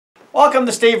Welcome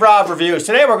to Steve Robb Reviews.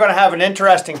 Today we're going to have an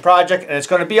interesting project, and it's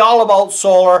going to be all about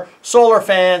solar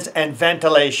fans and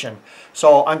ventilation.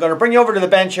 So I'm going to bring you over to the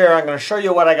bench here. I'm going to show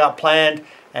you what I got planned,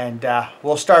 and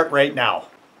we'll start right now.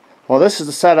 Well, this is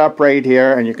the setup right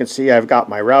here, and you can see I've got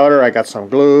my router, I got some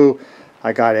glue,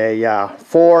 I got a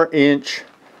 4-inch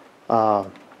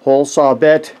hole saw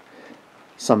bit,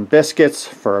 some biscuits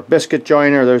for a biscuit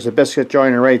joiner. There's a biscuit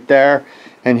joiner right there,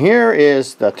 and here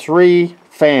is the 3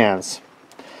 fans.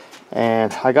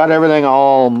 And I got everything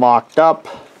all mocked up,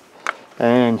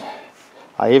 and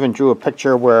I even drew a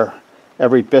picture where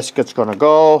every biscuit's going to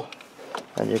go,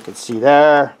 and you can see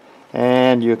there,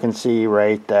 and you can see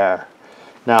right there.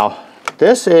 Now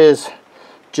this is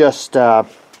just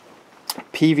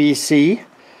PVC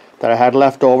that I had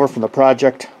left over from the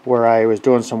project where I was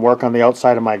doing some work on the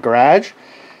outside of my garage,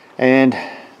 and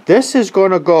this is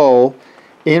going to go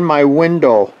in my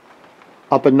window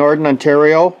up in Northern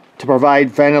Ontario to provide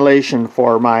ventilation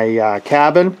for my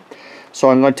cabin.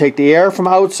 So I'm going to take the air from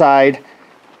outside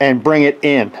and bring it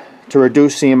in to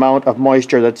reduce the amount of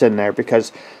moisture that's in there,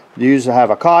 because you usually have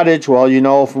a cottage, well, you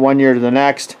know, from one year to the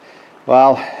next,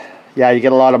 well, yeah, you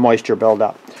get a lot of moisture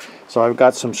buildup. So I've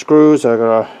got some screws I'm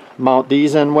going to mount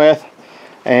these in with,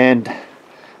 and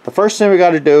the first thing we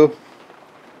got to do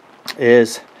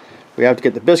is we have to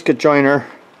get the biscuit joiner,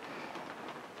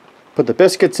 put the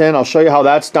biscuits in. I'll show you how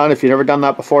that's done. If you've never done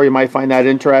that before, you might find that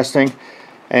interesting,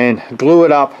 and glue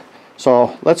it up.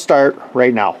 So let's start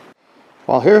right now.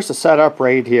 Well, here's the setup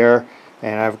right here,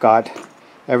 and I've got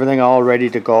everything all ready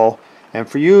to go. And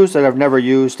for you that have never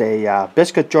used a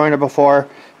biscuit joiner before,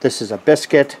 this is a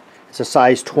biscuit. It's a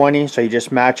size 20, so you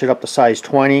just match it up to size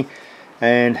 20.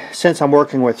 And since I'm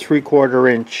working with 3/4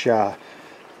 inch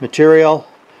material,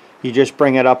 you just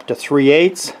bring it up to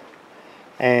 3/8,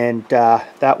 and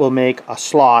that will make a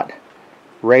slot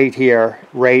right here,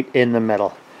 right in the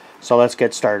middle. So let's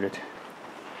get started.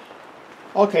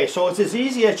 Okay, so it's as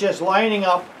easy as just lining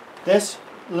up this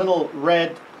little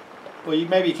red, well,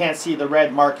 maybe you can't see the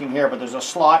red marking here, but there's a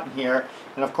slot in here,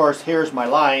 and of course here's my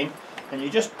line, and you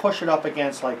just push it up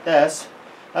against like this.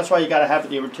 That's why you got to have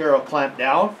the material clamped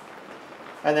down,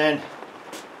 and then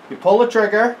you pull the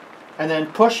trigger and then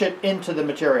push it into the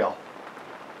material.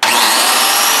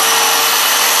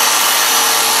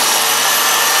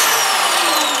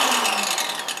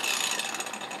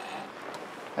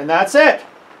 And that's it.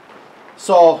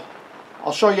 So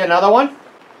I'll show you another one.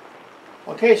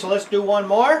 Okay, so let's do one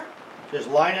more. Just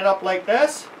line it up like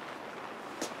this.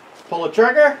 Pull the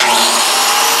trigger.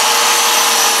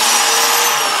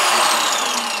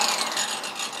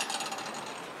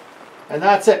 And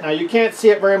that's it. Now you can't see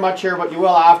it very much here, but you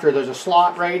will after. There's a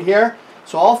slot right here.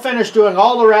 So I'll finish doing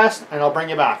all the rest and I'll bring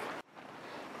you back.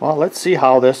 Well, let's see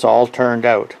how this all turned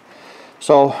out.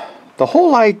 So the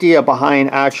whole idea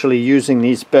behind actually using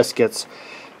these biscuits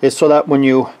is so that when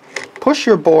you push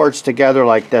your boards together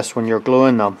like this, when you're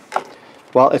gluing them,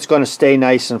 well, it's going to stay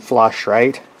nice and flush,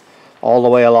 right? All the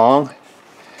way along.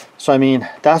 So I mean,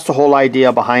 that's the whole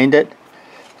idea behind it.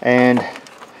 And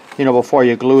you know, before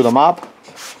you glue them up.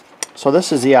 So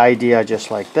this is the idea,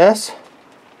 just like this.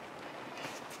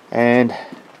 And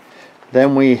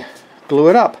then we glue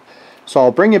it up. So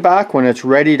I'll bring you back when it's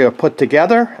ready to put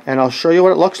together, and I'll show you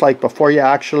what it looks like before you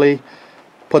actually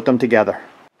put them together.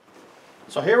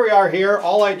 So here we are here.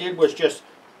 All I did was just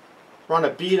run a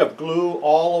bead of glue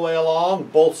all the way along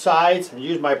both sides and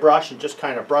use my brush and just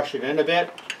kind of brush it in a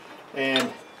bit.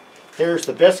 And here's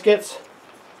the biscuits.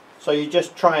 So you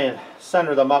just try and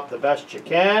center them up the best you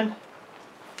can.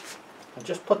 And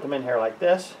just put them in here like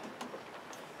this.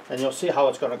 And you'll see how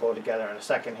it's going to go together in a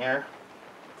second here.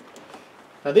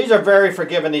 Now these are very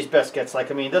forgiving, these biscuits.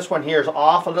 Like, I mean, this one here is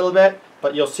off a little bit,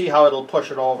 but you'll see how it'll push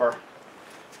it over.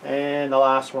 And the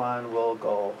last one will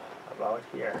go about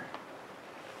here.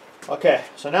 Okay,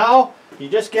 so now you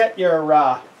just get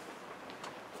your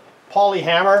poly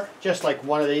hammer, just like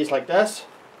one of these like this.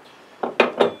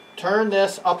 Turn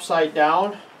this upside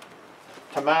down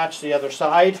to match the other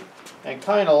side, and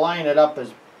kind of line it up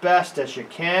as best as you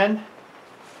can.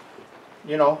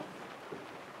 You know.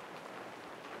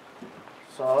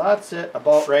 So that's it,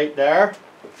 about right there.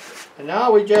 And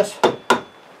now we just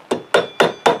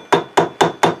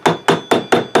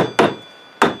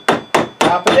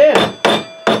tap it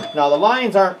in. Now the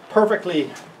lines aren't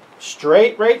perfectly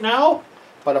straight right now,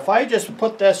 but if I just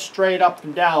put this straight up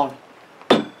and down,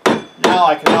 now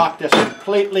I can knock this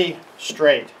completely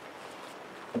straight.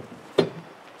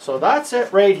 So that's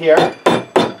it right here.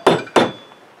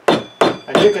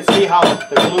 And you can see how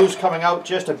the glue's coming out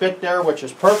just a bit there, which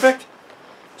is perfect.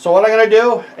 So what I'm going to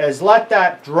do is let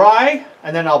that dry,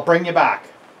 and then I'll bring you back.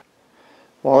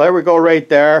 Well, there we go right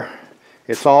there.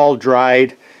 It's all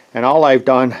dried, and all I've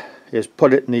done is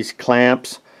put it in these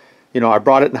clamps. You know, I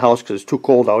brought it in the house because it's too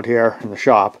cold out here in the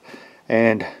shop,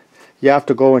 and you have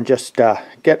to go and just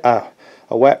get a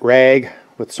wet rag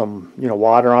with some, you know,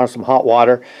 water on it, some hot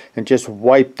water, and just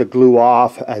wipe the glue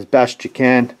off as best you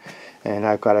can. And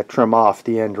I've got to trim off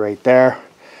the end right there,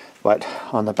 but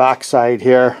on the back side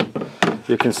here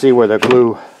you can see where the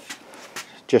glue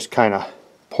just kind of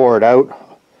poured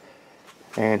out,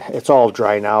 and it's all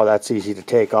dry now. That's easy to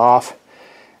take off.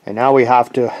 And now we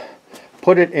have to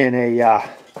put it in a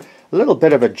little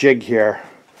bit of a jig here,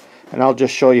 and I'll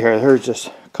just show you here. Here's just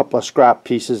a couple of scrap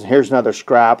pieces, and here's another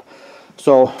scrap.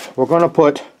 So we're going to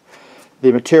put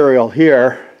the material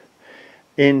here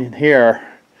in here,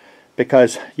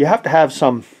 because you have to have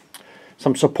some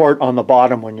support on the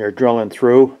bottom when you're drilling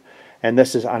through, and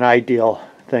this is an ideal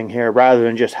thing here, rather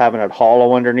than just having it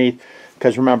hollow underneath.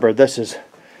 Because remember, this is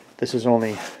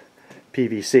only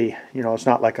PVC, you know, it's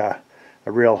not like a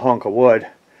real hunk of wood,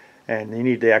 and you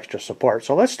need the extra support.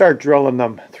 So let's start drilling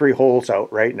them 3 holes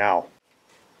out right now.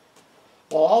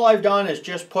 Well, all I've done is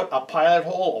just put a pilot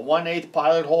hole, a 1/8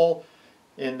 pilot hole,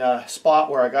 in the spot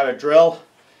where I got to drill,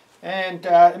 and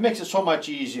it makes it so much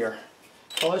easier.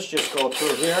 So let's just go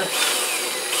through here.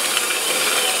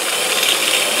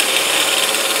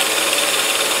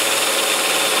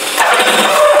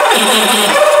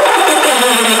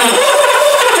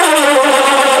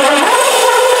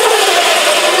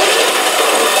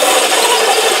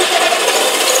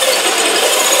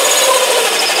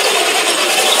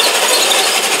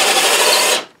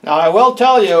 Now I will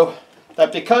tell you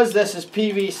that because this is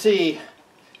PVC,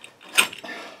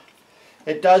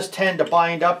 it does tend to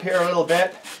bind up here a little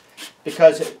bit,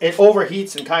 because it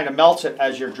overheats and kind of melts it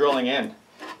as you're drilling in.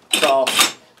 So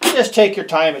just take your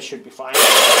time, it should be fine.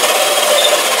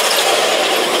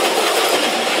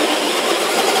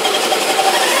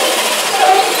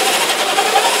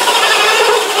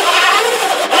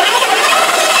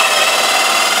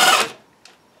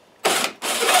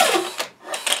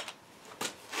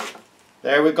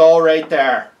 There we go, right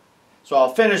there. So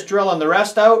I'll finish drilling the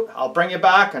rest out, I'll bring you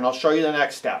back, and I'll show you the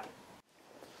next step.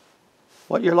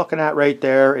 What you're looking at right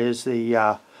there is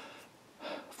the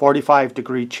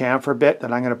 45-degree chamfer bit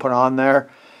that I'm going to put on there,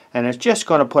 and it's just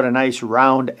going to put a nice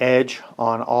round edge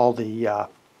on all the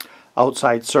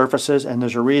outside surfaces, and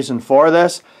there's a reason for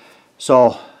this.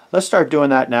 So let's start doing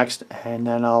that next, and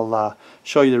then I'll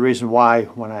show you the reason why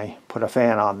when I put a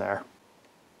fan on there.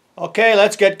 Okay,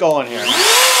 let's get going here.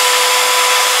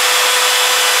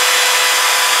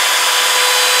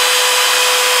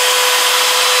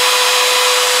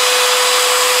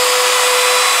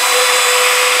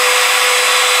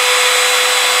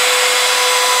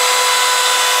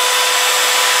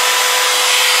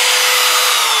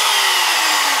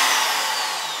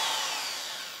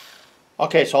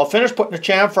 Okay, so I'll finish putting the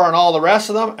chamfer on all the rest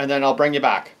of them, and then I'll bring you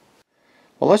back.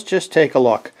 Well, let's just take a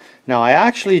look. Now, I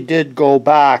actually did go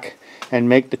back and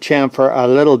make the chamfer a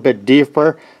little bit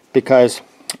deeper, because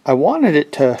I wanted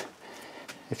it to,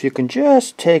 if you can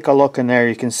just take a look in there,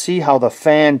 you can see how the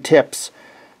fan tips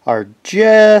are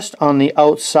just on the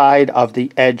outside of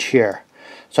the edge here.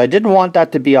 So I didn't want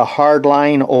that to be a hard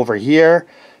line over here,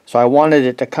 so I wanted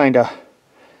it to kind of,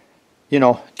 you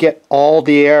know, get all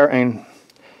the air and,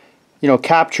 you know,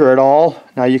 capture it all.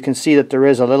 Now you can see that there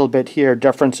is a little bit here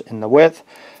difference in the width,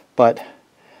 but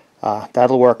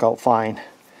that'll work out fine.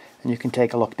 And you can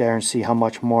take a look there and see how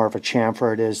much more of a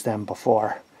chamfer it is than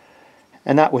before.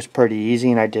 And that was pretty easy,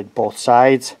 and I did both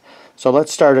sides. So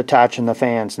let's start attaching the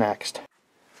fans next.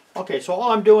 Okay, so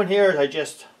all I'm doing here is I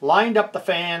just lined up the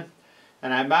fan,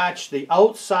 and I matched the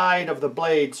outside of the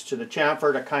blades to the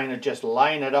chamfer to kind of just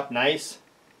line it up nice.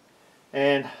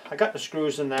 And I got the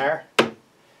screws in there.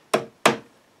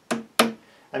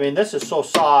 I mean, this is so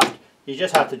soft, you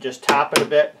just have to just tap it a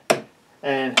bit,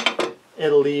 and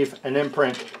it'll leave an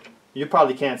imprint. You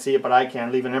probably can't see it, but I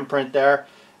can leave an imprint there.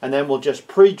 And then we'll just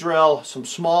pre-drill some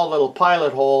small little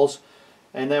pilot holes,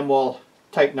 and then we'll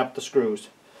tighten up the screws.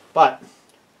 But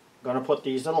I'm going to put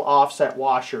these little offset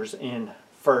washers in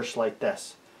first like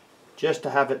this, just to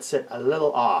have it sit a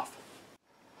little off.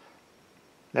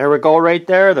 There we go right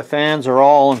there. The fans are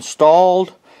all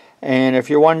installed, and if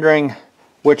you're wondering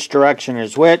which direction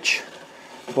is which,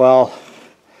 well,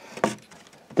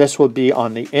 this would be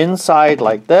on the inside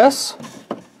like this,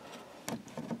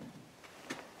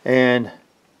 and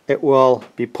it will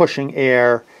be pushing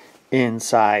air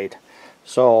inside.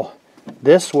 So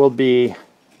this will be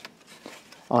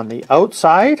on the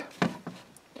outside,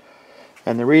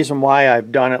 and the reason why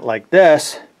I've done it like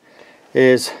this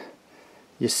is,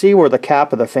 you see where the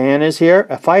cap of the fan is here?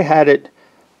 If I had it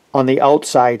on the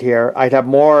outside here, I'd have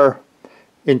more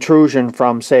intrusion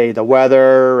from, say, the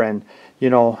weather, and you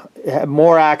know, have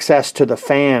more access to the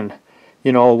fan,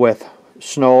 you know, with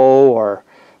snow or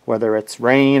whether it's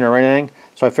rain or anything.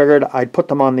 So I figured I'd put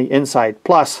them on the inside.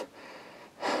 Plus,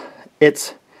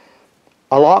 it's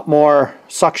a lot more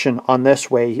suction on this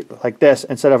way, like this,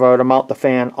 instead of I would mount the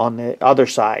fan on the other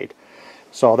side.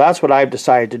 So that's what I've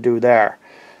decided to do there.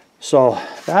 So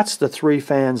that's the 3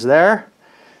 fans there.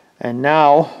 And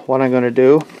now what I'm going to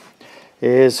do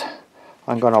is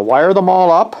I'm going to wire them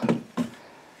all up,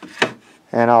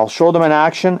 and I'll show them in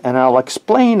action, and I'll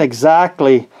explain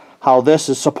exactly how this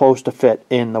is supposed to fit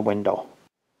in the window.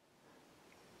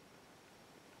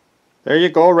 There you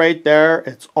go, right there.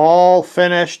 It's all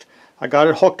finished. I got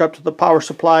it hooked up to the power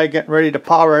supply, getting ready to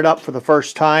power it up for the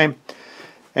first time.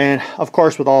 And of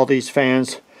course, with all these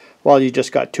fans, well, you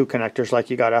just got 2 connectors, like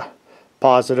you got a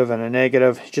positive and a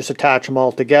negative. You just attach them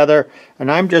all together,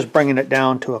 and I'm just bringing it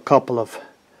down to a couple of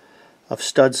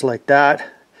studs like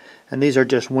that. And these are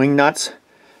just wing nuts.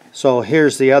 So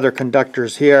here's the other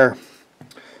conductors here.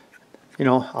 You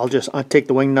know, I'll take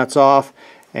the wing nuts off,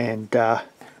 and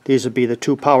these would be the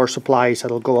 2 power supplies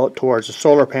that'll go out towards the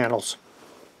solar panels.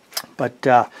 But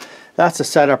that's the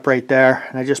setup right there,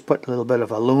 and I just put a little bit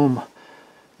of a loom,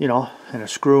 you know, and a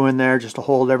screw in there just to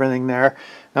hold everything there.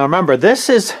 Now remember, this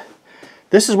is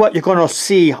what you're going to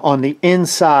see on the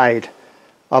inside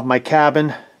of my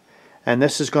cabin, and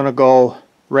this is going to go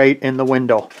right in the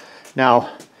window.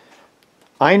 Now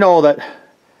I know that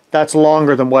that's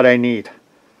longer than what I need,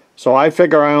 so I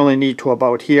figure I only need to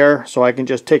about here, so I can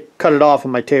just cut it off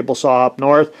with my table saw up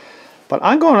north. But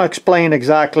I'm going to explain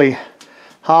exactly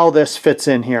how this fits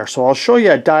in here. So I'll show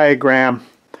you a diagram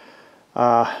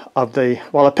of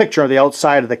a picture of the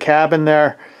outside of the cabin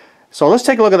there. So let's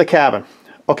take a look at the cabin.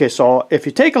 Okay, so if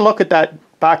you take a look at that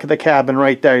back of the cabin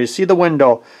right there, you see the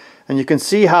window, and you can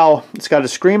see how it's got a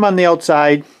screen on the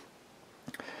outside,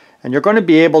 and you're going to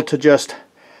be able to just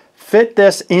fit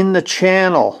this in the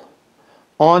channel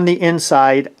on the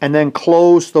inside and then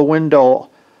close the window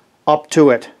up to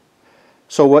it.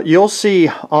 So what you'll see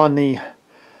on the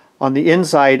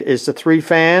inside is the 3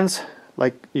 fans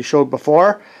like you showed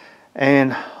before,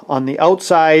 and on the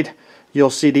outside you'll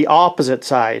see the opposite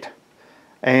side,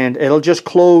 and it'll just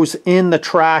close in the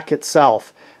track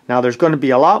itself. Now there's going to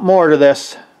be a lot more to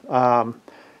this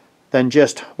than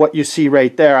just what you see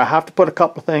right there. I have to put a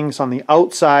couple things on the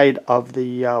outside of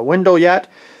the window yet,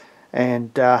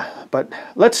 and but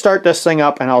let's start this thing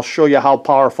up and I'll show you how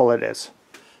powerful it is.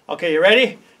 Okay, you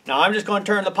ready? Now I'm just going to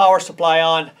turn the power supply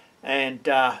on, and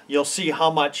you'll see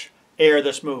how much air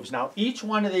this moves. Now each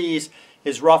one of these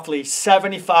is roughly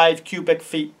 75 cubic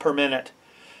feet per minute.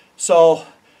 So,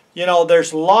 you know,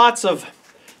 there's lots of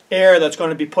air that's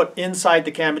going to be put inside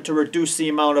the cabin to reduce the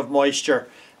amount of moisture.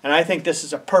 And I think this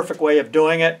is a perfect way of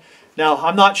doing it. Now,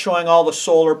 I'm not showing all the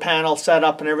solar panel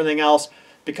setup and everything else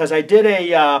because I did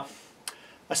a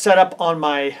setup on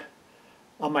my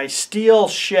steel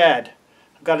shed.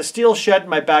 I've got a steel shed in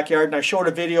my backyard, and I showed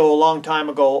a video a long time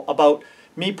ago about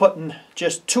me putting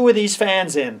just 2 of these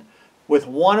fans in with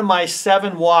one of my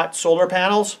 7-watt solar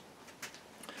panels,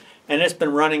 and it's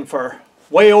been running for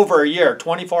way over a year,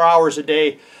 24 hours a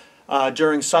day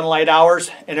during sunlight hours,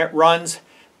 and it runs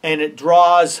and it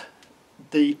draws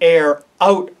the air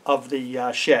out of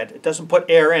the shed. It doesn't put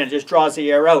air in, it just draws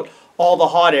the air out, all the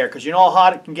hot air, because you know how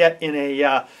hot it can get in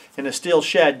a steel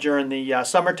shed during the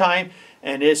summertime,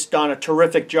 and it's done a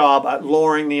terrific job at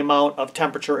lowering the amount of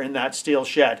temperature in that steel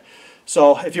shed.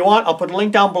 So if you want, I'll put a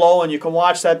link down below and you can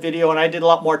watch that video, and I did a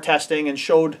lot more testing and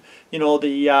showed, you know,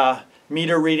 the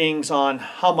meter readings on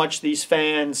how much these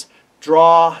fans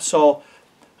draw. So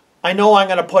I know I'm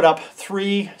going to put up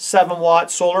 3 7-watt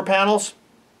solar panels,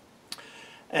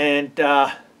 and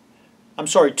I'm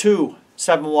sorry, 2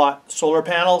 7-watt solar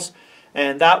panels,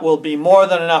 and that will be more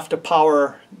than enough to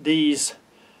power these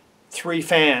 3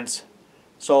 fans.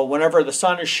 So whenever the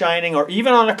sun is shining, or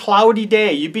even on a cloudy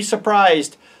day, you'd be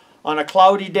surprised on a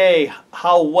cloudy day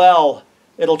how well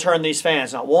it'll turn these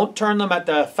fans. Now, it won't turn them at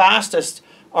the fastest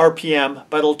RPM,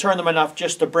 but it'll turn them enough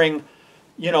just to bring,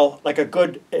 you know, like a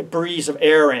good breeze of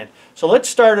air in. So let's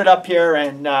start it up here,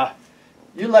 and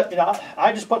you let me know.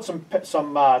 I just put some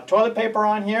toilet paper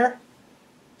on here,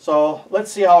 so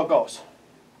let's see how it goes.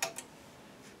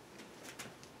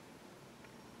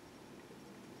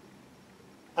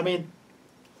 I mean,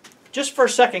 just for a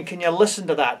second, can you listen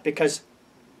to that? Because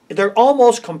they're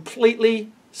almost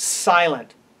completely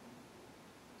silent.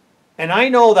 And I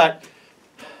know that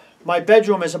my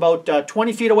bedroom is about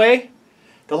 20 feet away.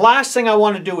 The last thing I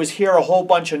want to do is hear a whole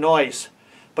bunch of noise.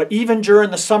 But even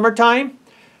during the summertime,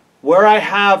 where I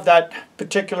have that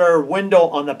particular window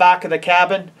on the back of the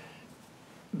cabin,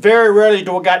 very rarely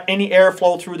do I got any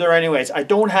airflow through there anyways. I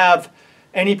don't have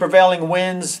any prevailing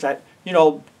winds that, you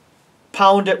know,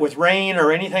 pound it with rain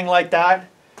or anything like that.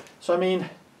 So I mean,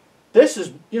 this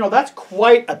is, you know, that's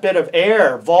quite a bit of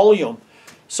air volume.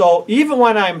 So even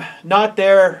when I'm not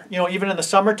there, you know, even in the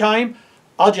summertime,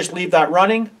 I'll just leave that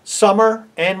running, summer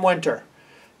and winter.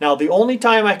 Now the only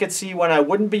time I could see when I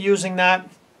wouldn't be using that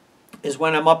is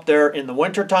when I'm up there in the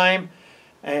winter time,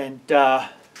 and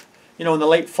you know, in the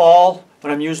late fall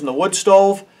when I'm using the wood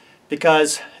stove,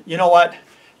 because you know what,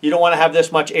 you don't want to have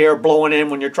this much air blowing in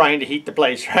when you're trying to heat the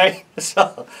place, right?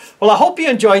 So, well, I hope you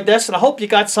enjoyed this, and I hope you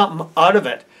got something out of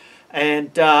it.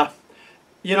 And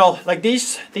you know, like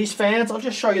these fans, I'll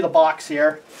just show you the box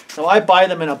here. So I buy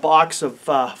them in a box of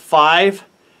 5,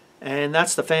 and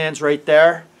that's the fans right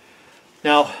there.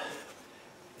 Now,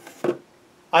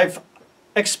 I've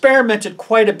experimented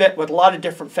quite a bit with a lot of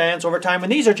different fans over time,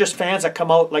 and these are just fans that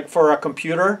come out like for a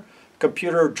computer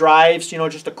drives, you know,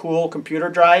 just the cool computer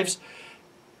drives,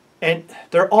 and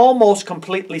they're almost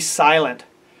completely silent.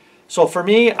 So for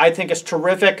me, I think it's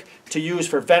terrific to use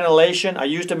for ventilation. I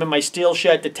used them in my steel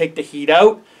shed to take the heat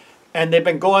out, and they've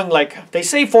been going, like they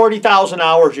say, 40,000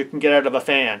 hours you can get out of a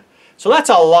fan. So that's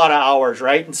a lot of hours,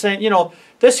 right? And saying, you know,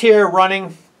 this here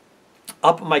running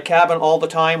up in my cabin all the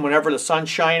time whenever the sun's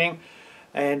shining,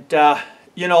 and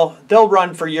you know, they'll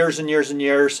run for years and years and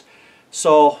years.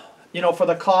 So, you know, for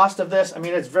the cost of this, I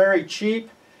mean, it's very cheap,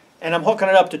 and I'm hooking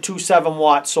it up to 2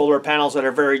 7-watt solar panels that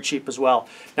are very cheap as well.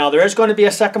 Now there is going to be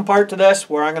a second part to this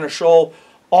where I'm going to show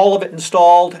all of it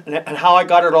installed and how I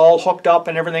got it all hooked up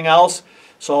and everything else.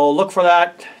 So look for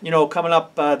that, you know, coming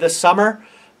up this summer.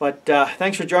 But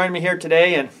thanks for joining me here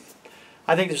today, and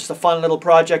I think this is a fun little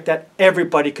project that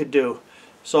everybody could do.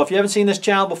 So if you haven't seen this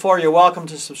channel before, you're welcome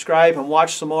to subscribe and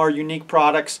watch some more unique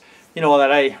products, you know,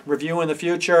 that I review in the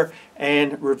future,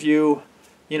 and review,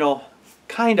 you know,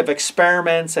 kind of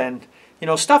experiments and, you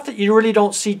know, stuff that you really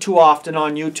don't see too often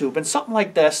on YouTube. And something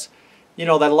like this, you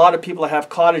know, that a lot of people that have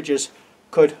cottages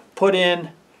could put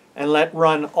in and let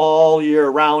run all year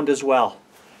round as well.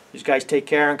 You guys take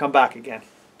care and come back again.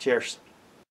 Cheers.